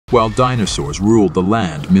While dinosaurs ruled the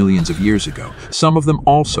land millions of years ago, some of them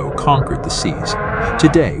also conquered the seas.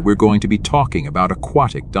 Today, we're going to be talking about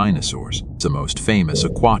aquatic dinosaurs. The most famous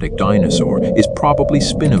aquatic dinosaur is probably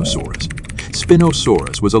Spinosaurus.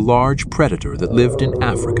 Spinosaurus was a large predator that lived in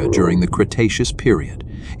Africa during the Cretaceous period.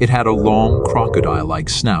 It had a long crocodile-like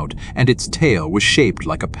snout, and its tail was shaped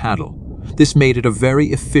like a paddle. This made it a very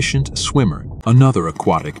efficient swimmer. Another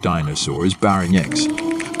aquatic dinosaur is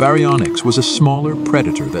Baryonyx. Baryonyx was a smaller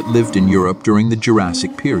predator that lived in Europe during the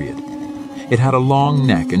Jurassic period. It had a long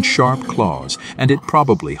neck and sharp claws, and it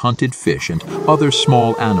probably hunted fish and other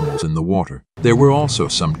small animals in the water. There were also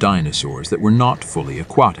some dinosaurs that were not fully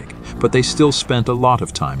aquatic, but they still spent a lot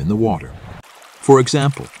of time in the water. For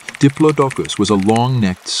example, Diplodocus was a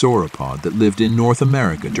long-necked sauropod that lived in North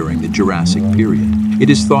America during the Jurassic period. It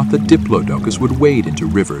is thought that Diplodocus would wade into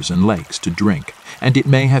rivers and lakes to drink, and it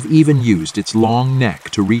may have even used its long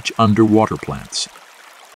neck to reach underwater plants.